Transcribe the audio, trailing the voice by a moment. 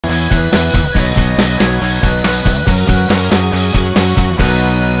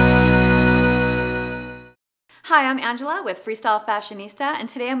Hi, I'm Angela with Freestyle Fashionista, and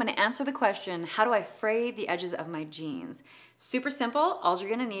today I'm going to answer the question, how do I fray the edges of my jeans? Super simple. All you're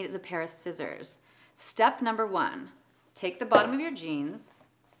going to need is a pair of scissors. Step number one, take the bottom of your jeans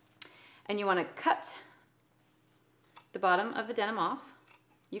and you want to cut the bottom of the denim off.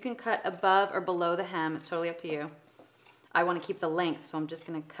 You can cut above or below the hem. It's totally up to you. I want to keep the length, so I'm just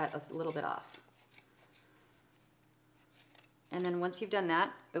going to cut a little bit off. And then once you've done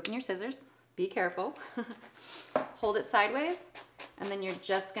that, open your scissors. Be careful. Hold it sideways, and then you're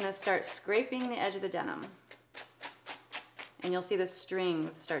just going to start scraping the edge of the denim. And you'll see the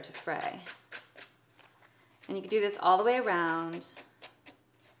strings start to fray. And you can do this all the way around.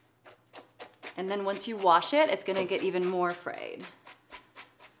 And then once you wash it, it's going to get even more frayed.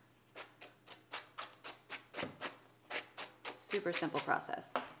 Super simple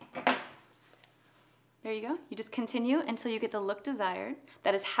process. There you go. You just continue until you get the look desired.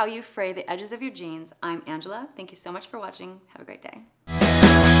 That is how you fray the edges of your jeans. I'm Angela. Thank you so much for watching. Have a great day.